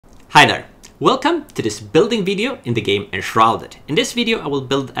Hi there! Welcome to this building video in the game Enshrouded. In this video I will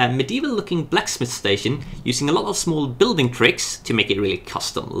build a medieval looking blacksmith station using a lot of small building tricks to make it really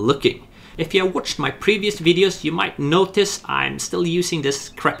custom looking. If you have watched my previous videos you might notice I'm still using this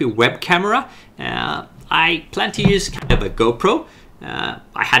crappy web camera. I plan to use kind of a GoPro.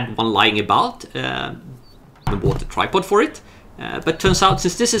 I had one lying about, I bought a tripod for it. But turns out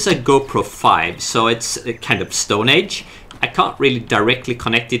since this is a GoPro 5, so it's a kind of Stone Age, I can't really directly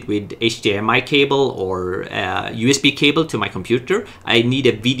connect it with HDMI cable or USB cable to my computer. I need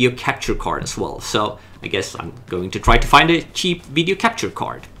a video capture card as well, so I guess I'm going to try to find a cheap video capture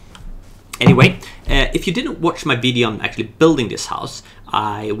card. Anyway, if you didn't watch my video on actually building this house,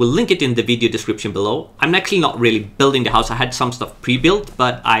 I will link it in the video description below. I'm actually not really building the house, I had some stuff pre-built,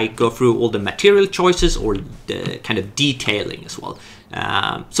 but I go through all the material choices or the kind of detailing as well.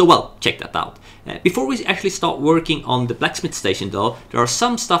 So check that out. Before we actually start working on the blacksmith station though, there are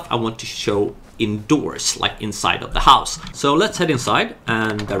some stuff I want to show indoors, like inside of the house. So let's head inside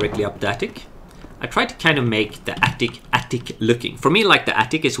and directly up the attic. I try to kind of make the attic looking. For me, like the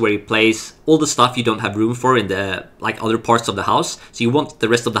attic is where you place all the stuff you don't have room for in the like other parts of the house. So you want the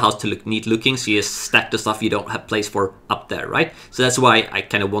rest of the house to look neat looking, so you just stack the stuff you don't have place for up there, right? So that's why I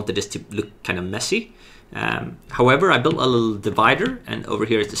kind of wanted this to look kind of messy. However, I built a little divider, and over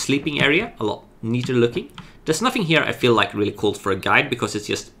here is the sleeping area, a lot neater looking. There's nothing here I feel like really called for a guide because it's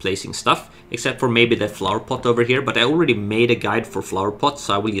just placing stuff, except for maybe the flower pot over here, but I already made a guide for flower pots,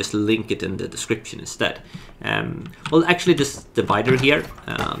 so I will just link it in the description instead. Well, actually this divider here,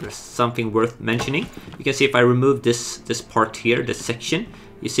 there's something worth mentioning. You can see if I remove this part here, this section,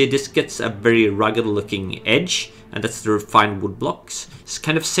 you see this gets a very rugged looking edge, and that's the refined wood blocks. It's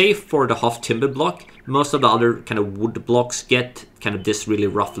kind of safe for the half timber block. Most of the other kind of wood blocks get kind of this really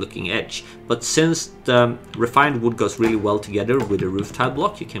rough looking edge. But since the refined wood goes really well together with the roof tile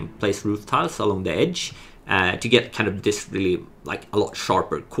block, you can place roof tiles along the edge to get kind of this really like a lot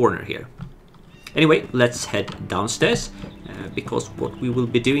sharper corner here. Anyway, let's head downstairs because what we will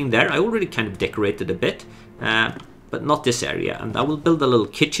be doing there, I already kind of decorated a bit, but not this area. And I will build a little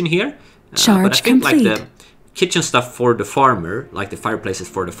kitchen here. Charge complete. Like the kitchen stuff for the farmer, like the fireplaces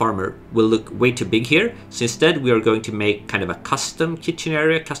for the farmer, will look way too big here. So instead we are going to make kind of a custom kitchen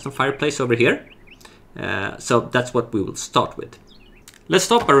area, custom fireplace over here. So that's what we will start with. Let's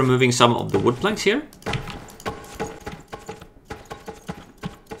start by removing some of the wood planks here.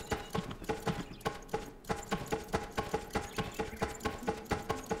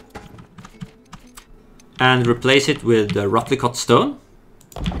 And replace it with roughly cut stone.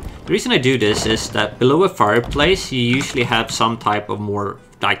 The reason I do this is that below a fireplace you usually have some type of more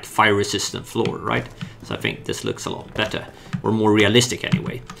like fire resistant floor, right? So I think this looks a lot better, or more realistic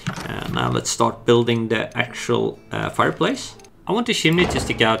anyway. Now let's start building the actual fireplace. I want the chimney to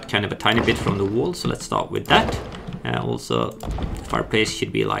stick out kind of a tiny bit from the wall, so let's start with that. Also the fireplace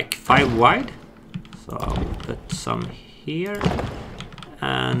should be like 5 wide, so I'll put some here,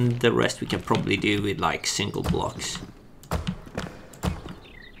 and the rest we can probably do with like single blocks.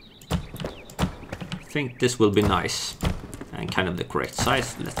 I think this will be nice and kind of the correct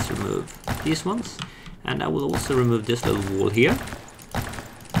size. Let's remove these ones, and I will also remove this little wall here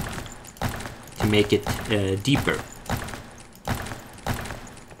to make it deeper.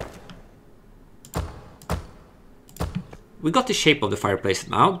 We got the shape of the fireplace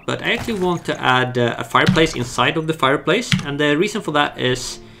now, but I actually want to add a fireplace inside of the fireplace, and the reason for that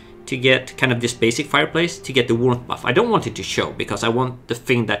is to get kind of this basic fireplace to get the warmth buff. I don't want it to show because I want the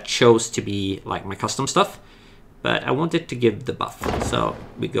thing that shows to be like my custom stuff, but I want it to give the buff. So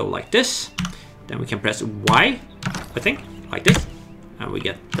we go like this, then we can press Y, I think, like this, and we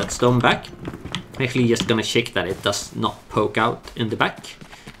get that stone back. I'm actually just gonna check that it does not poke out in the back.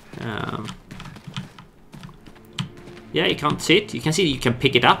 Yeah, you can't see it. You can see you can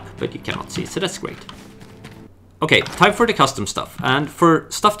pick it up, but you cannot see it, so that's great. Okay, time for the custom stuff. And for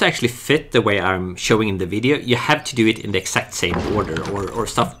stuff to actually fit the way I'm showing in the video, you have to do it in the exact same order, or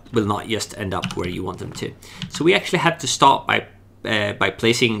stuff will not just end up where you want them to. So we actually have to start by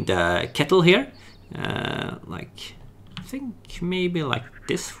placing the kettle here. Like, I think maybe like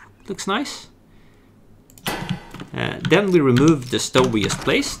this looks nice. Then we remove the stove we just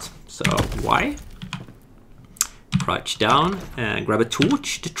placed. So Y. Crouch down, grab a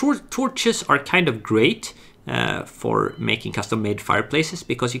torch. The torches are kind of great for making custom made fireplaces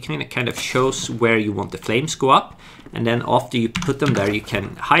because you can kind of shows where you want the flames go up, and then after you put them there you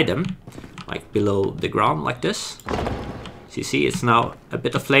can hide them like below the ground like this. So you see it's now a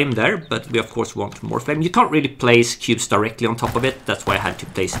bit of flame there, but we of course want more flame. You can't really place cubes directly on top of it, that's why I had to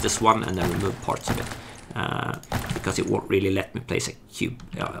place this one and then remove parts of it. because it won't really let me place a cube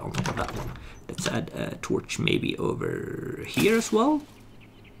on top of that one. Let's add a torch maybe over here as well.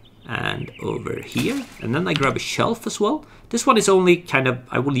 And over here. And then I grab a shelf as well. This one is only kind of,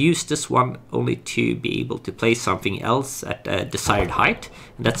 I will use this one only to be able to place something else at a desired height.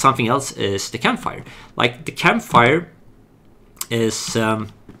 And that something else is the campfire. Like the campfire is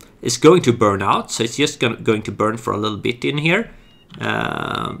going to burn out. So it's just going to burn for a little bit in here.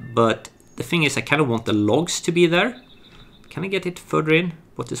 But the thing is, I kind of want the logs to be there. Can I get it further in?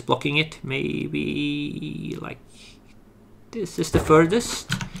 What is blocking it? Maybe like this is the furthest.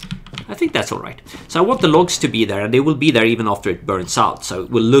 I think that's all right. So I want the logs to be there, and they will be there even after it burns out. So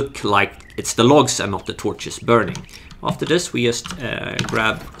it will look like it's the logs and not the torches burning. After this, we just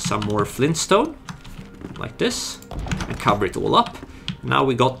grab some more flintstone, like this, and cover it all up. Now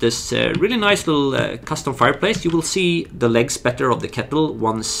we got this really nice little custom fireplace. You will see the legs better of the kettle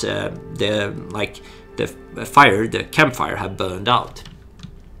once the campfire have burned out.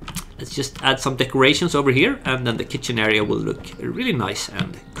 Let's just add some decorations over here, and then the kitchen area will look really nice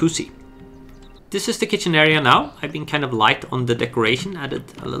and cozy. This is the kitchen area now. I've been kind of light on the decoration, added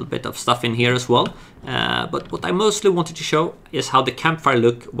a little bit of stuff in here as well. But what I mostly wanted to show is how the campfire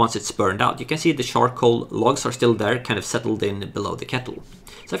look once it's burned out. You can see the charcoal logs are still there, kind of settled in below the kettle.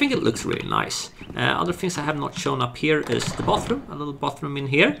 So I think it looks really nice. Other things I have not shown up here is the bathroom, a little bathroom in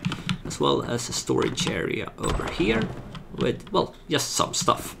here, as well as a storage area over here with, well, just some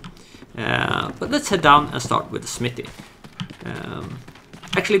stuff. But let's head down and start with the smithy.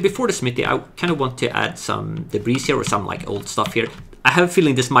 Actually, before the smithy, I kind of want to add some debris here, or some like old stuff here. I have a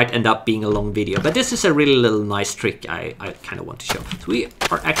feeling this might end up being a long video, but this is a really little nice trick I kind of want to show. So we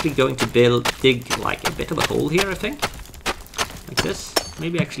are actually going to dig like a bit of a hole here, I think. Like this.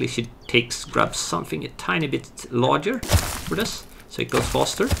 Maybe I actually should grab something a tiny bit larger for this, so it goes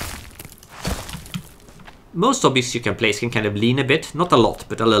faster. Most objects you can place can kind of lean a bit, not a lot,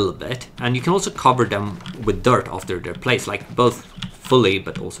 but a little bit. And you can also cover them with dirt after they're placed, like both fully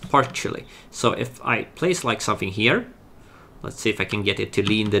but also partially. So if I place like something here, let's see if I can get it to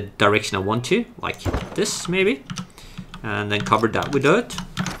lean the direction I want to, like this maybe. And then cover that with dirt.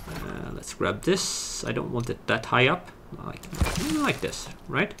 Let's grab this. I don't want it that high up, like this,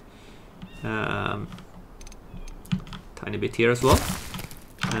 right? Tiny bit here as well.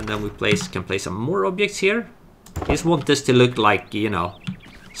 And then we can place some more objects here. I just want this to look like, you know,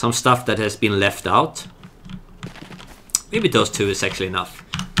 some stuff that has been left out. Maybe those two is actually enough.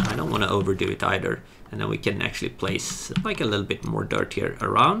 I don't want to overdo it either. And then we can actually place like a little bit more dirt here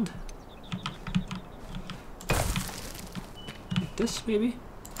around. Like this maybe.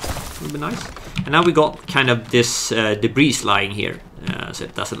 Would be nice. And now we got kind of this debris lying here. So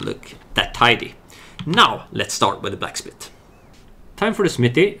it doesn't look that tidy. Now let's start with the blacksmith. Time for the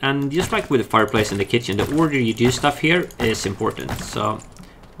smithy, and just like with the fireplace in the kitchen, the order you do stuff here is important. So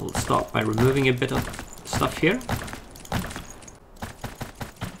we'll start by removing a bit of stuff here.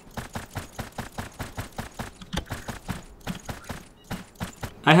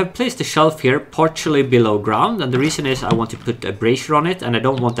 I have placed the shelf here partially below ground, and the reason is I want to put a brazier on it, and I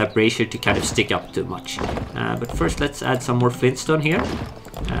don't want that brazier to kind of stick up too much. But first let's add some more flintstone here.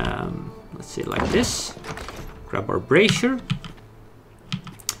 Let's see, like this. Grab our brazier.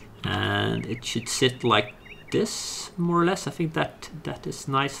 And it should sit like this, more or less. I think that is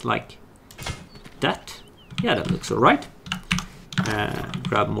nice, like that. Yeah, that looks all right.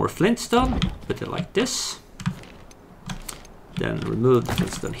 Grab more flintstone, put it like this. Then remove the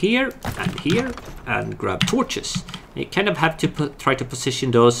flintstone here, and grab torches. You kind of have to try to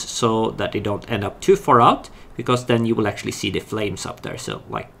position those so that they don't end up too far out, because then you will actually see the flames up there. So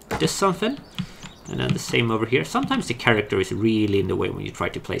like this something. And then the same over here. Sometimes the character is really in the way when you try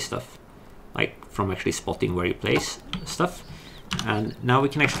to place stuff, like from actually spotting where you place stuff. And now we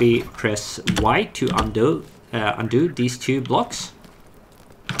can actually press Y to undo these two blocks.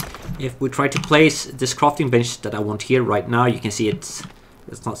 If we try to place this crafting bench that I want here right now, you can see it's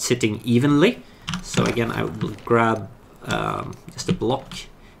not sitting evenly. So again, I will grab just a block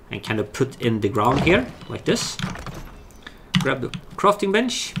and kind of put in the ground here, like this. Grab the crafting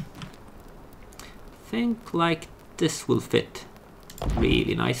bench. Think like this will fit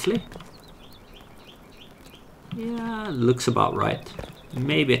really nicely. Yeah, looks about right.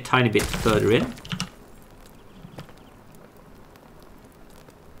 Maybe a tiny bit further in.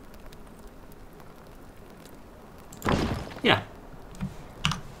 Yeah.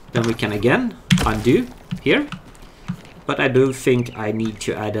 Then we can again undo here. But I do think I need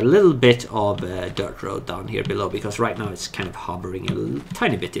to add a little bit of dirt road down here below, because right now it's kind of hovering a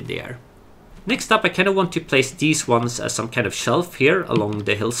tiny bit in the air. Next up, I kind of want to place these ones as some kind of shelf here along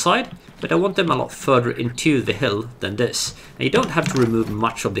the hillside, but I want them a lot further into the hill than this. And you don't have to remove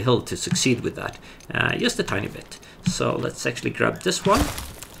much of the hill to succeed with that, just a tiny bit. So let's actually grab this one,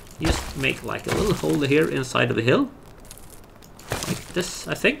 just make like a little hole here inside of the hill. Like this,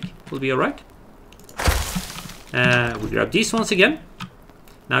 I think, will be alright. We grab these ones again.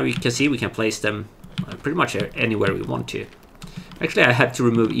 Now you can see we can place them pretty much anywhere we want to. Actually, I had to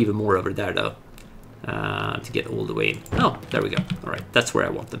remove even more over there, though, to get all the way in. Oh, there we go. All right, that's where I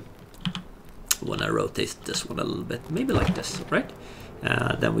want them. When I rotate this one a little bit, maybe like this, right?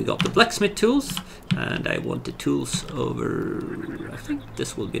 Then we got the blacksmith tools, and I want the tools over, I think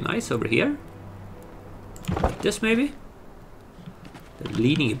this will be nice over here. Like this, maybe? They're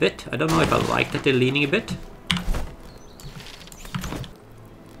leaning a bit. I don't know if I like that they're leaning a bit.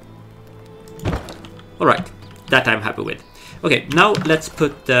 All right, that I'm happy with. Okay, now let's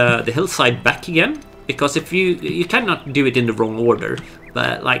put the hillside back again, because if you cannot do it in the wrong order,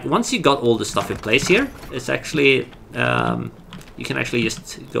 but like once you got all the stuff in place here, it's actually you can actually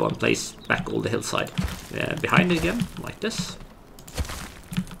just go and place back all the hillside behind it again, like this.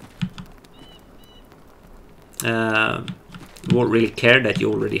 You won't really care that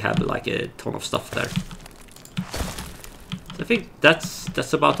you already have like a ton of stuff there. So I think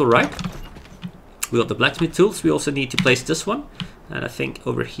that's about all right. We got the blacksmith tools. We also need to place this one, and I think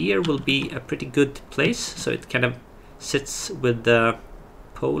over here will be a pretty good place, so it kind of sits with the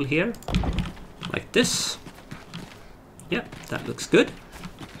pole here like this. Yeah, that looks good.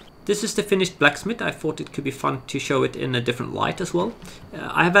 This is the finished blacksmith. I thought it could be fun to show it in a different light as well.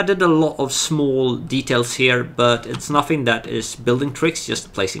 I have added a lot of small details here, but it's nothing that is building tricks,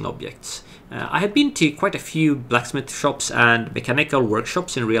 just placing objects. I have been to quite a few blacksmith shops and mechanical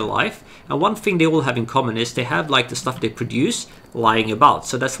workshops in real life, and one thing they all have in common is they have like the stuff they produce lying about.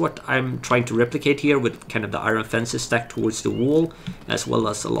 So that's what I'm trying to replicate here, with kind of the iron fences stacked towards the wall, as well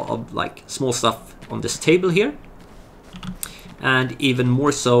as a lot of like small stuff on this table here, and even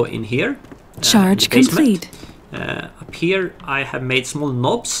more so in here. Charge complete. Up here I have made small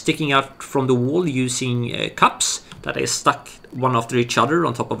knobs sticking out from the wall using cups that I stuck one after each other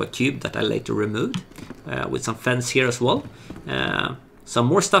on top of a cube that I later removed, with some fence here as well. Some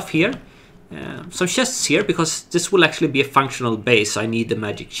more stuff here. Some chests here, because this will actually be a functional base, so I need the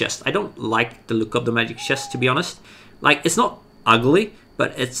magic chest. I don't like the look of the magic chest, to be honest. Like, it's not ugly,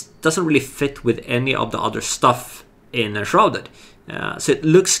 but it doesn't really fit with any of the other stuff in Enshrouded. So it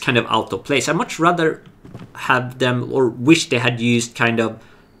looks kind of out of place. I much rather have them, or wish they had used kind of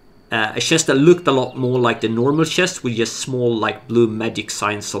a chest that looked a lot more like the normal chest, with just small like blue magic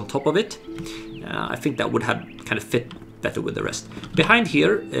signs on top of it. I think that would have kind of fit better with the rest. Behind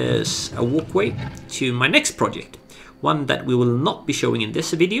here is a walkway to my next project, one that we will not be showing in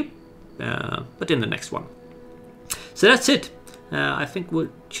this video, but in the next one. So that's it. I think we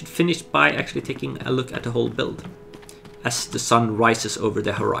should finish by actually taking a look at the whole build as the sun rises over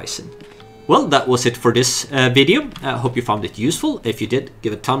the horizon. Well, that was it for this video. I hope you found it useful. If you did,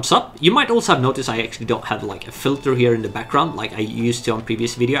 give it a thumbs up. You might also have noticed I actually don't have like a filter here in the background like I used to on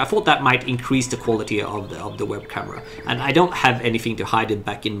previous video. I thought that might increase the quality of the web camera. And I don't have anything to hide it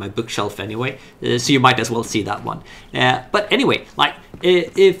back in my bookshelf anyway, so you might as well see that one. But anyway, like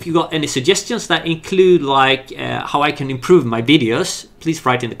if you got any suggestions that include like how I can improve my videos, please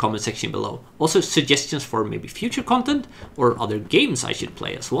write in the comment section below. Also suggestions for maybe future content or other games I should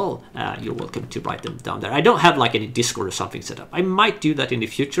play as well. You're welcome to write them down there. I don't have like any Discord or something set up. I might do that in the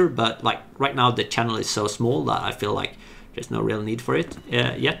future, but like right now the channel is so small that I feel like there's no real need for it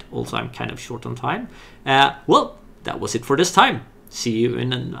yet. Also, I'm kind of short on time. Well, that was it for this time. See you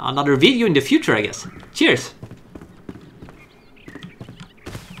in another video in the future, I guess. Cheers!